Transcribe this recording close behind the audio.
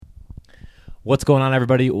What's going on,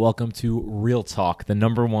 everybody? Welcome to Real Talk, the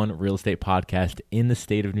 #1 real estate podcast in the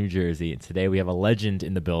state of New Jersey. And today we have a legend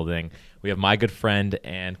in the building. We have my good friend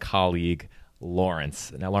and colleague,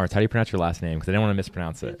 Lawrence. Now, Lawrence, how do you pronounce your last name? Because I didn't want to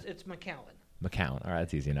mispronounce it. It's McCowan. McCowan. All right,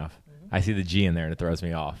 that's easy enough. I see the G in there and it throws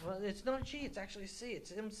me off. Well, it's not G. It's actually C.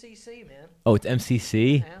 It's MCC, man. Oh, it's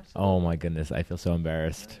MCC? Absolutely. Oh, my goodness. I feel so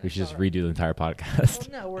embarrassed. We should just all right. redo the entire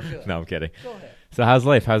podcast. Well, no, we're good. No, I'm kidding. Go ahead. So how's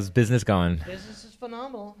life? How's business going? Business is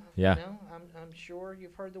phenomenal. Yeah. You know, I'm sure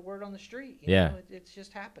you've heard the word on the street. Yeah. You know, it's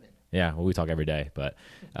just happening. Yeah, well, we talk every day. But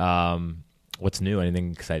what's new?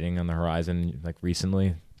 Anything exciting on the horizon, like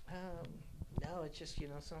recently? No, it's just,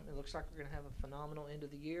 something. It looks like we're going to have a phenomenal end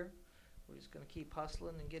of the year. We're just going to keep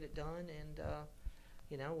hustling and get it done. And,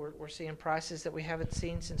 we're seeing prices that we haven't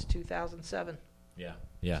seen since 2007.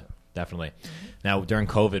 Yeah, definitely. Now, during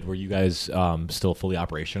COVID, were you guys still fully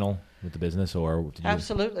operational with the business, or did you?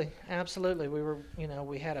 Absolutely. We were,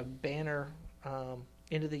 we had a banner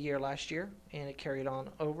end of the year last year, and it carried on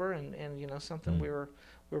over. And something we were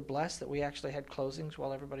blessed that we actually had closings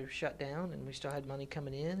while everybody was shut down, and we still had money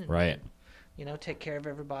coming in. And Right. Take care of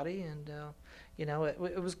everybody, and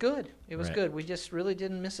it was good. It was good. We just really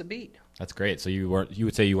didn't miss a beat. That's great. So you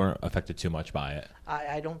would say you weren't affected too much by it.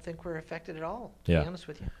 I don't think we're affected at all, to be honest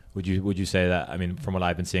with you. Would you say that? I mean, from what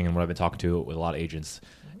I've been seeing and what I've been talking to with a lot of agents,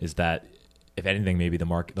 is that if anything, maybe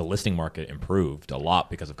the listing market improved a lot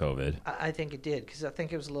because of COVID. I think it did, because I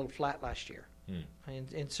think it was a little flat last year.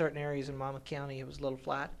 In certain areas in Monmouth County, it was a little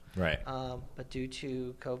flat. Right. But due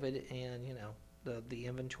to COVID and the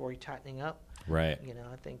inventory tightening up, right.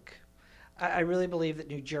 I think I really believe that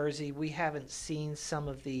New Jersey, we haven't seen some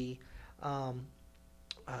of the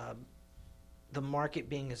market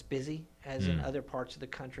being as busy as in other parts of the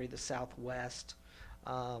country, the Southwest.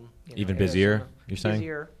 Even busier, Arizona, you're saying?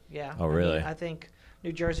 Busier, yeah. Oh, really? I think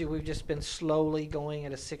New Jersey, we've just been slowly going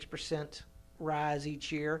at a 6% rise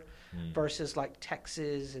each year versus like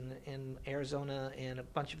Texas and Arizona and a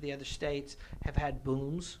bunch of the other states have had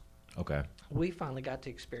booms. Okay. We finally got to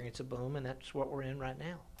experience a boom, and that's what we're in right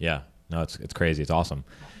now. Yeah. No, it's crazy. It's awesome.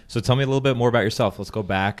 So tell me a little bit more about yourself. Let's go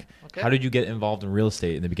back. Okay. How did you get involved in real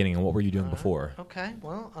estate in the beginning, and what were you doing before? Okay.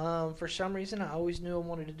 Well, for some reason, I always knew I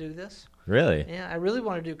wanted to do this. Really? Yeah, I really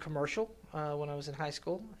wanted to do commercial when I was in high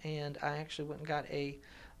school, and I actually went and got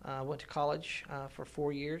went to college for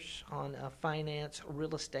 4 years on finance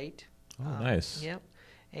real estate. Oh, nice. Yep.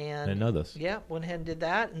 And I didn't know this. Yeah, went ahead and did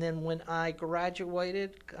that. And then when I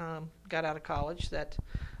graduated, got out of college,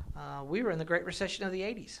 we were in the Great Recession of the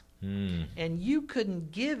 80s. And you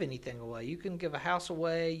couldn't give anything away. You couldn't give a house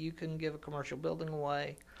away. You couldn't give a commercial building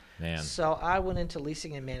away. Man. So I went into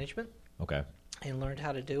leasing and management. Okay. And learned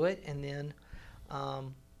how to do it. And then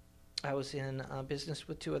I was in business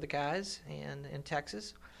with two other guys in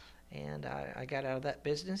Texas. And I got out of that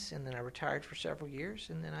business, and then I retired for several years,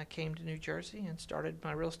 and then I came to New Jersey and started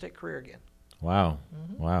my real estate career again. Wow.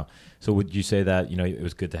 Wow. So would you say that, it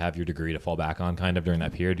was good to have your degree to fall back on kind of during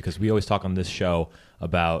that period? Because we always talk on this show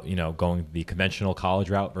about, going the conventional college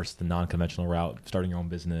route versus the non-conventional route, starting your own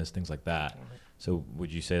business, things like that. So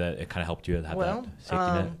would you say that it kind of helped you have that safety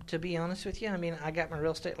net? To be honest with you, I got my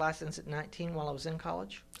real estate license at 19 while I was in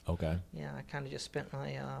college. Okay. Yeah, I kind of just spent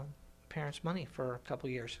my parents' money for a couple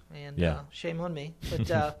years, and shame on me.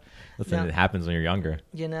 But listen, it happens when you're younger.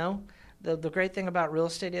 The great thing about real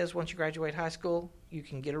estate is once you graduate high school, you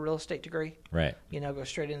can get a real estate degree. Right. Go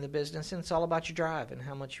straight into the business, and it's all about your drive and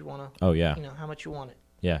how much you want to. How much you want it.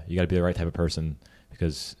 Yeah, you got to be the right type of person,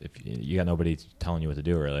 because if you got nobody telling you what to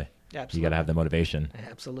do, really. Absolutely. You got to have the motivation.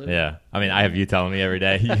 Absolutely. Yeah. I have you telling me every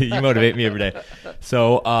day. You motivate me every day.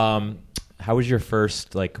 So, how was your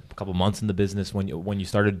first couple months in the business when you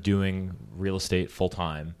started doing real estate full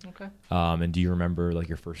time? Okay. And do you remember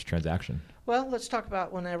your first transaction? Well, let's talk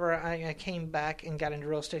about whenever I came back and got into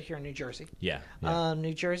real estate here in New Jersey. Yeah.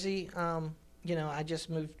 New Jersey. I just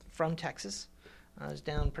moved from Texas. I was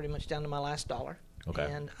pretty much down to my last dollar. Okay.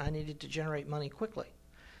 And I needed to generate money quickly.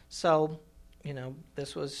 So,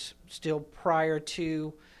 this was still prior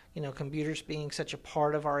to computers being such a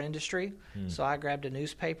part of our industry. So I grabbed a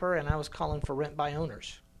newspaper and I was calling for rent by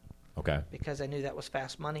owners. Okay. Because I knew that was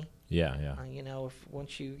fast money. Yeah. If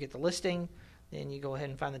once you get the listing, then you go ahead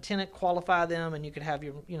and find the tenant, qualify them, and you could have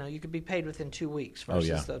you could be paid within 2 weeks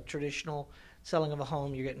versus the traditional selling of a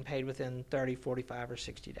home, you're getting paid within 30, 45, or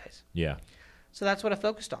 60 days. Yeah. So that's what I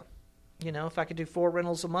focused on. If I could do 4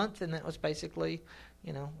 rentals a month, and that was basically,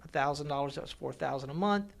 $1,000, that was $4,000 a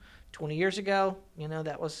month. 20 years ago,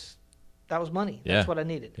 that was money. That's what I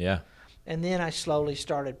needed. Yeah. And then I slowly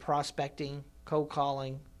started prospecting, cold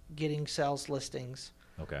calling, getting sales listings.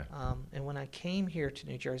 Okay. And when I came here to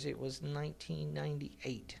New Jersey, it was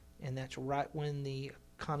 1998 and that's right when the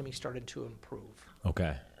economy started to improve.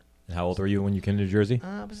 Okay. And how old were you when you came to New Jersey?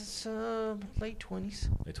 I was late 20s.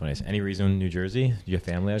 Late 20s. Any reason New Jersey? Do you have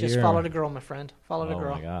family out here? Just followed a girl, my friend. Followed a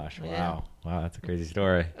girl. Oh, my gosh. Yeah. Wow, that's a crazy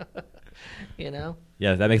story.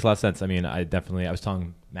 Yeah, that makes a lot of sense. I mean, I was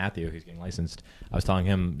telling Matthew, who's getting licensed, I was telling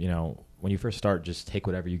him, when you first start, just take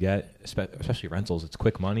whatever you get, especially rentals. It's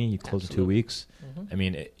quick money. You close in 2 weeks. I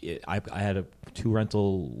mean, I had 2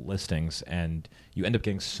 rental listings, and you end up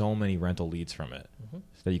getting so many rental leads from it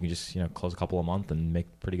so that you can just close a couple a month and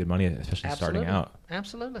make pretty good money, especially starting out.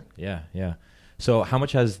 Absolutely. Yeah. So how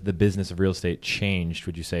much has the business of real estate changed,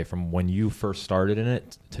 would you say, from when you first started in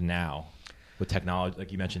it to now? With technology,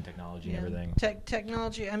 like you mentioned, technology and everything.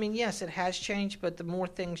 Technology, I mean, yes, it has changed, but the more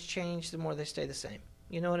things change, the more they stay the same.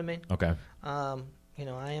 You know what I mean? Okay. I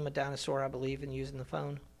am a dinosaur. I believe in using the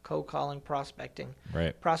phone, cold calling, prospecting.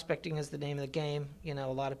 Right. Prospecting is the name of the game. A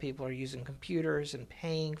lot of people are using computers and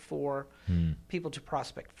paying for people to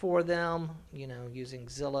prospect for them, using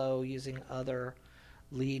Zillow, using other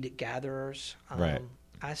lead gatherers. Right.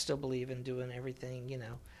 I still believe in doing everything,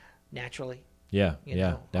 naturally. Yeah,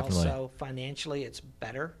 definitely. Also, financially, it's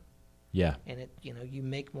better. Yeah. And you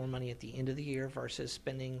make more money at the end of the year versus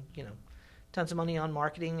spending, tons of money on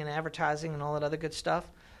marketing and advertising and all that other good stuff.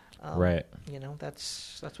 Right.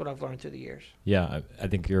 That's what I've learned through the years. Yeah, I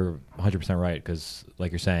think you're 100% right because,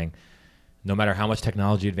 like you're saying, no matter how much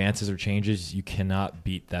technology advances or changes, you cannot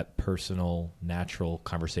beat that personal, natural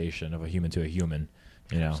conversation of a human to a human.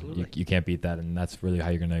 You can't beat that, and that's really how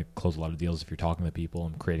you're going to close a lot of deals if you're talking to people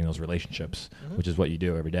and creating those relationships, which is what you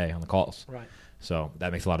do every day on the calls. Right. So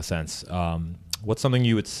that makes a lot of sense. What's something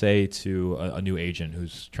you would say to a new agent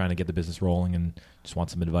who's trying to get the business rolling and just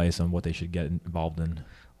wants some advice on what they should get involved in?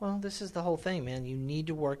 Well, this is the whole thing, man. You need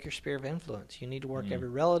to work your sphere of influence. You need to work every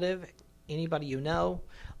relative, anybody you know.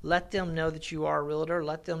 Let them know that you are a realtor.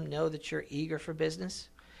 Let them know that you're eager for business,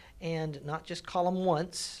 and not just call them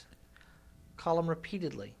once. Call them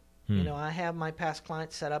repeatedly. I have my past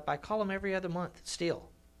clients set up. I call them every other month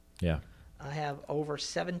still. Yeah. I have over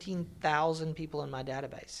 17,000 people in my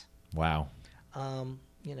database. Wow.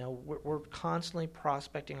 We're constantly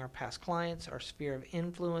prospecting our past clients, our sphere of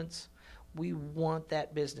influence. We want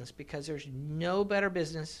that business because there's no better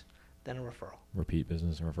business than a referral. Repeat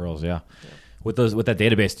business and referrals, yeah. With that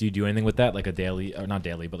database, do you do anything with that, like a daily, or not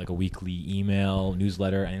daily, but like a weekly email,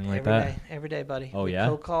 newsletter, anything like that? Every day, buddy. Oh, we yeah?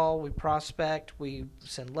 Cold call, we prospect, we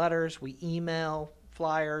send letters, we email,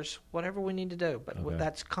 flyers, whatever we need to do. But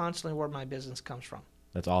that's constantly where my business comes from.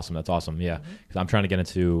 That's awesome. Yeah. Because I'm trying to get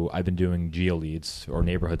into, I've been doing GeoLeads or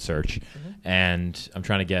neighborhood search, and I'm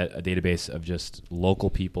trying to get a database of just local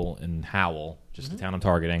people in Howell, just the town I'm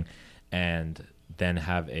targeting, and then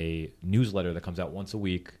have a newsletter that comes out once a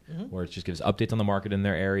week where it just gives updates on the market in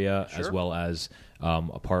their area, as well as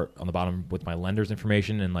a part on the bottom with my lender's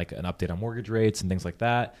information and like an update on mortgage rates and things like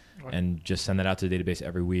that, and just send that out to the database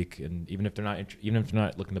every week. And even if they're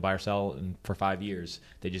not looking to buy or sell for 5 years,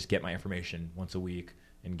 they just get my information once a week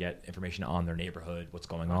and get information on their neighborhood, what's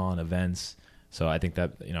going on, events. So I think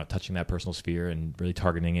that touching that personal sphere and really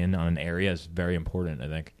targeting in on an area is very important, I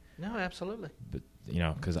think. No, absolutely. But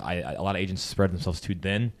because a lot of agents spread themselves too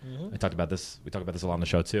thin. We talked about this a lot on the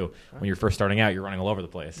show too. When you're first starting out, you're running all over the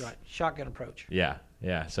place. Right, shotgun approach. Yeah.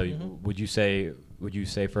 So would you say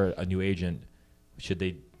for a new agent, should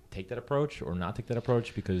they take that approach or not take that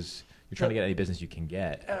approach because you're trying to get any business you can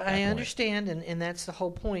get? I understand, and that's the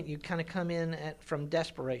whole point. You kind of come in from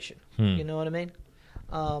desperation. You know what I mean?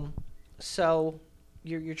 So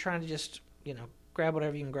you're trying to just grab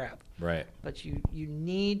whatever you can grab. Right. But you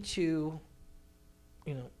need to,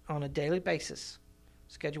 on a daily basis,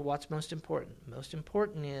 schedule what's most important. Most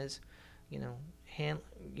important is,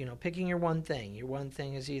 picking your one thing. Your one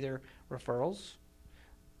thing is either referrals,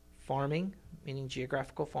 farming, meaning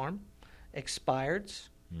geographical farm, expireds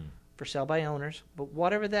for sale by owners. But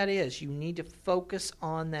whatever that is, you need to focus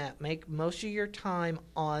on that. Make most of your time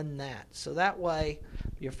on that. So that way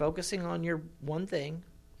you're focusing on your one thing.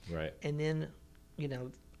 Right. And then,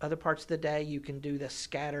 other parts of the day you can do the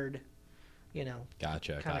scattered,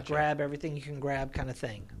 Gotcha. kind of grab everything you can grab kind of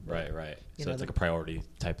thing. Right. So it's like a priority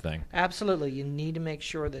type thing. Absolutely. You need to make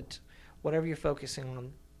sure that whatever you're focusing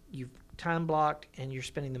on, you've time blocked and you're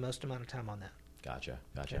spending the most amount of time on that. Gotcha.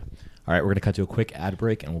 All right, we're going to cut to a quick ad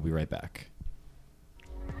break, and we'll be right back.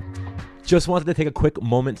 Just wanted to take a quick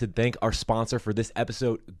moment to thank our sponsor for this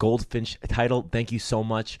episode, Goldfinch Title. Thank you so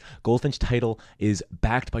much. Goldfinch Title is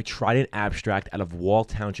backed by Trident Abstract out of Wall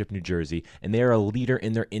Township, New Jersey, and they are a leader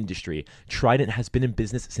in their industry. Trident has been in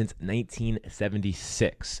business since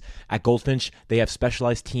 1976. At Goldfinch, they have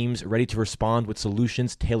specialized teams ready to respond with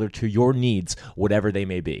solutions tailored to your needs, whatever they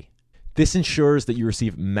may be. This ensures that you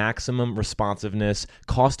receive maximum responsiveness,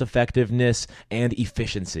 cost effectiveness, and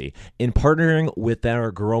efficiency. In partnering with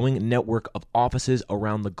their growing network of offices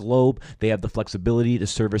around the globe, they have the flexibility to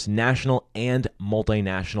service national and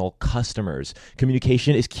multinational customers.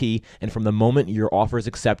 Communication is key, and from the moment your offer is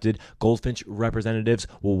accepted, Goldfinch representatives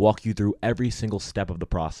will walk you through every single step of the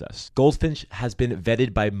process. Goldfinch has been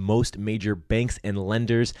vetted by most major banks and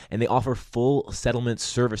lenders, and they offer full settlement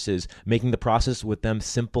services, making the process with them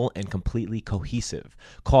simple and completely cohesive.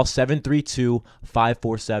 Call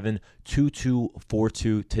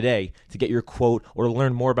 732-547-2242 today to get your quote or to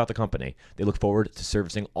learn more about the company. They look forward to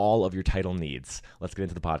servicing all of your title needs. Let's get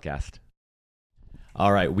into the podcast.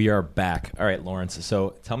 All right, we are back. All right, Lawrence,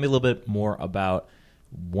 so tell me a little bit more about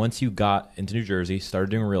once you got into New Jersey, started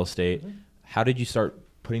doing real estate, how did you start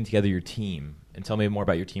putting together your team? And tell me more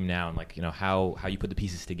about your team now and how you put the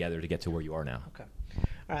pieces together to get to where you are now. Okay.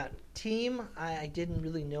 All right. Team, I didn't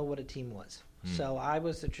really know what a team was. So I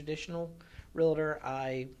was the traditional realtor.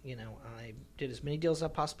 I did as many deals as I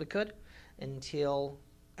possibly could until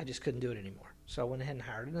I just couldn't do it anymore. So I went ahead and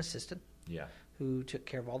hired an assistant who took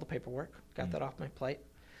care of all the paperwork, got that off my plate.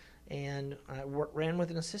 And I ran with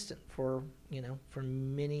an assistant for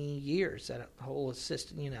many years. That whole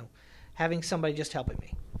assistant, having somebody just helping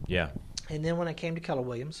me. Yeah. And then when I came to Keller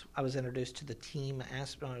Williams, I was introduced to the team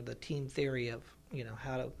aspect, or the team theory of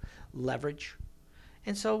how to leverage.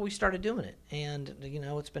 And so we started doing it. And,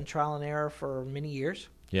 it's been trial and error for many years.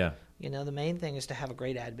 Yeah. The main thing is to have a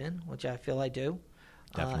great admin, which I feel I do.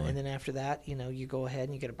 Definitely. And then after that, you go ahead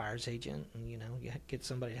and you get a buyer's agent and, you get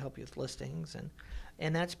somebody to help you with listings.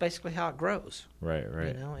 And that's basically how it grows. Right.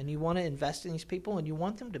 And you want to invest in these people and you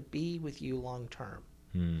want them to be with you long term.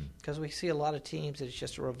 Because we see a lot of teams that it's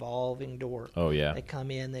just a revolving door. Oh, yeah. They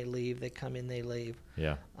come in, they leave. They come in, they leave.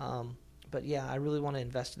 Yeah. But, yeah, I really want to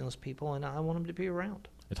invest in those people, and I want them to be around.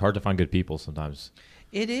 It's hard to find good people sometimes.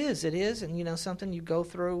 It is. And, something you go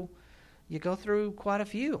through quite a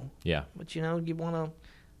few. Yeah. But, you want to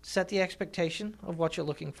set the expectation of what you're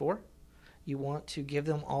looking for. You want to give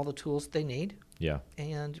them all the tools they need. Yeah.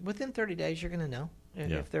 And within 30 days, you're going to know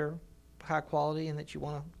if they're high quality and that you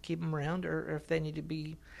want to keep them around or if they need to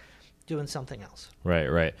be doing something else. Right.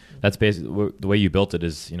 Mm-hmm. That's basically the way you built it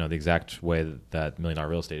is, the exact way that $1 Million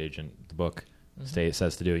Real Estate Agent, the book,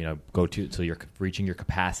 says to do, go to till you're reaching your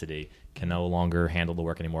capacity, can no longer handle the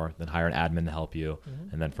work anymore, then hire an admin to help you.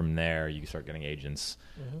 And then from there, you start getting agents.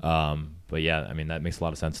 But yeah, that makes a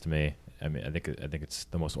lot of sense to me. I think it's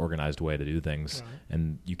the most organized way to do things,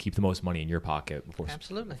 and you keep the most money in your pocket before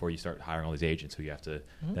you start hiring all these agents who you have to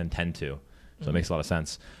then tend to. So it makes a lot of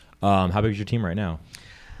sense. How big is your team right now?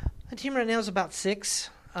 The team right now is about 6.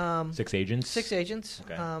 6 agents? 6 agents.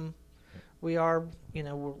 Okay. We are,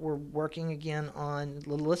 we're working again on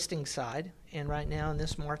the listing side, and right now in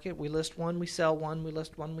this market, we list one, we sell one, we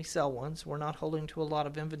list one, we sell one. So we're not holding to a lot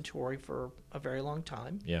of inventory for a very long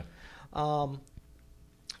time. Yeah.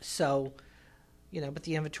 So, but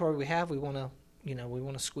the inventory we have, we want to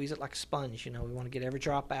squeeze it like a sponge. We want to get every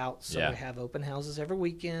drop out. So we have open houses every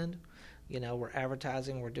weekend. We're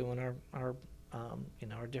advertising. We're doing our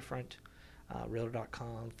different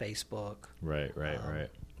Realtor.com, Facebook. Right.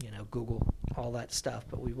 Google, all that stuff.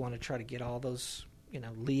 But we want to try to get all those,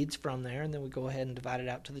 leads from there, and then we go ahead and divide it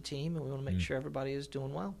out to the team, and we want to make sure everybody is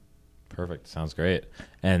doing well. Perfect. Sounds great.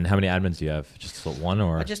 And how many admins do you have? Just one,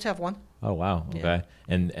 or? I just have one. Oh, wow. Okay. Yeah.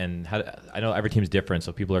 And how, I know every team's different,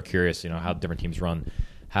 so people are curious, how different teams run.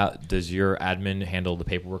 How does your admin handle the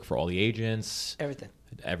paperwork for all the agents? Everything.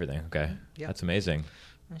 Okay. Yep. That's amazing.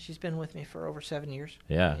 She's been with me for over 7 years.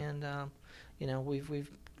 Yeah. And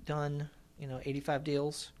we've done 85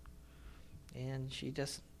 deals, and she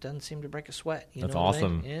just doesn't seem to break a sweat. That's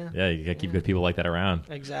awesome. Yeah, you gotta keep good people like that around.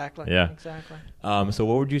 Exactly. Yeah. Exactly. So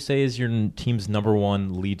what would you say is your team's number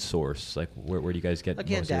one lead source? Like where do you guys get most of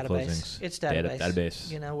your closings? It's database.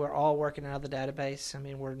 Database. We're all working out of the database.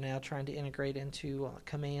 We're now trying to integrate into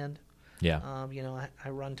Command. Yeah. I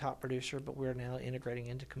run Top Producer, but we're now integrating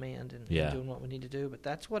into Command and doing what we need to do. But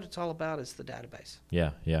that's what it's all about, is the database. Yeah.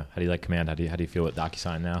 How do you like Command? How do you feel with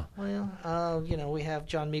DocuSign now? Well, we have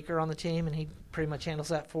John Meeker on the team, and he pretty much handles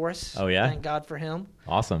that for us. Oh, yeah? Thank God for him.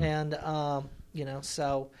 Awesome. And,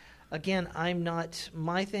 so, again,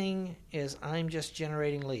 my thing is I'm just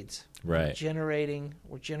generating leads. Right.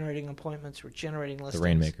 We're generating appointments. We're generating listings. The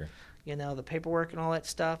Rainmaker. You know, the paperwork and all that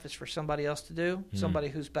stuff is for somebody else to do, somebody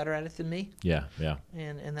who's better at it than me. Yeah.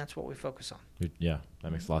 And that's what we focus on. Yeah,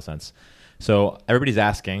 that makes a lot of sense. So everybody's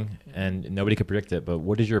asking, and nobody could predict it, but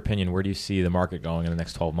what is your opinion? Where do you see the market going in the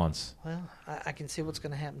next 12 months? Well, I can see what's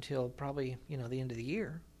going to happen until probably, the end of the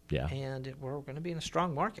year. Yeah. And we're going to be in a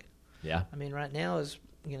strong market. Yeah. I mean, right now is,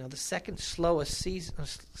 the second slowest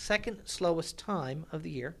time of the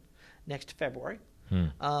year, next to February.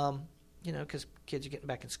 Because kids are getting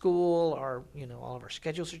back in school, or all of our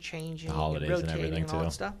schedules are changing, the holidays and rotating and everything and all too.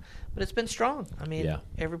 that stuff. But it's been strong. I mean,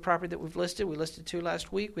 every property that we listed 2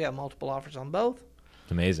 last week. We have multiple offers on both.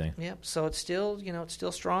 It's amazing. Yep. So it's still, it's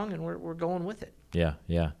still strong, and we're going with it. Yeah.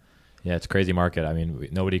 It's a crazy market. I mean,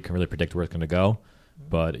 nobody can really predict where it's going to go,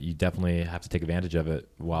 but you definitely have to take advantage of it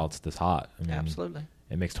while it's this hot. I mean, absolutely.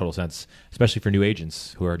 It makes total sense, especially for new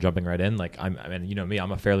agents who are jumping right in. Like I'm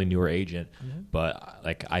a fairly newer agent, but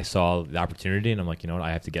like I saw the opportunity and I'm like,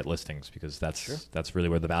 I have to get listings because that's really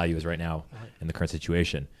where the value is right now in the current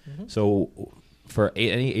situation. So for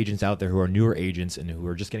any agents out there who are newer agents and who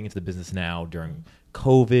are just getting into the business now during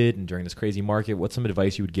COVID and during this crazy market, what's some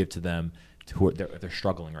advice you would give to them who are they're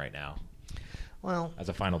struggling right now? Well, as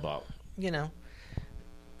a final thought,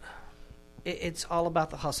 it's all about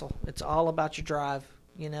the hustle. It's all about your drive.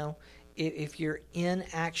 If you're in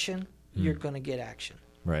action, you're going to get action.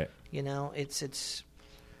 Right.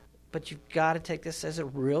 But you've got to take this as a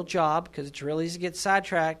real job because it's real easy to get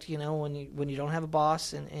sidetracked. When you don't have a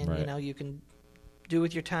boss and right. You can do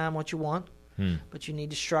with your time what you want, but you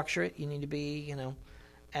need to structure it. You need to be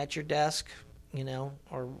at your desk.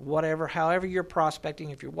 Or whatever, however you're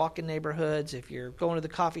prospecting, if you're walking neighborhoods, if you're going to the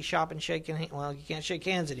coffee shop and shaking hands, well, you can't shake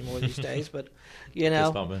hands anymore these days, but,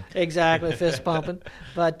 fist pumping. Exactly, fist pumping.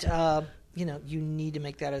 But, you need to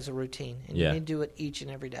make that as a routine, and you need to do it each and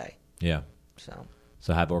every day. Yeah.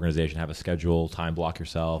 So have organization, have a schedule, time block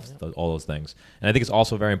yourself, all those things. And I think it's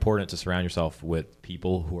also very important to surround yourself with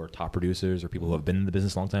people who are top producers or people who have been in the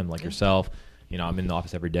business a long time, like yourself. I'm in the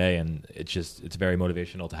office every day, and it's very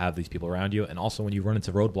motivational to have these people around you. And also, when you run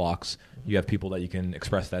into roadblocks, you have people that you can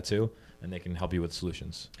express that to, and they can help you with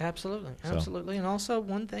solutions. Absolutely. And also,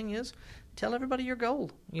 one thing is, tell everybody your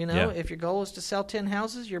goal. If your goal is to sell 10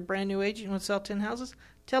 houses, you're a brand new agent, you want to sell 10 houses,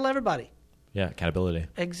 tell everybody. Yeah, accountability.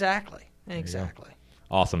 Exactly.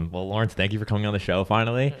 Awesome. Well, Lawrence, thank you for coming on the show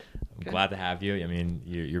finally. I'm glad to have you. I mean,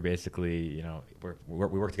 you're basically, we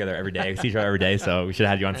work together every day. We see each other every day, so we should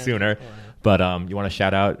have had you on sooner. But you want to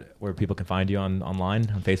shout out where people can find you online,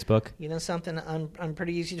 on Facebook? Something, I'm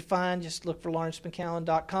pretty easy to find. Just look for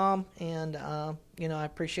LawrenceMcCowan.com, and, I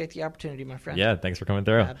appreciate the opportunity, my friend. Yeah, thanks for coming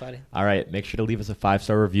through. Yeah, buddy. All right, make sure to leave us a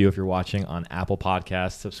 5-star review if you're watching on Apple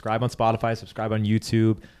Podcasts. Subscribe on Spotify, subscribe on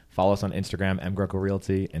YouTube. Follow us on Instagram, MGreco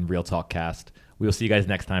Realty, and Real Talk Cast. We will see you guys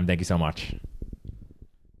next time. Thank you so much.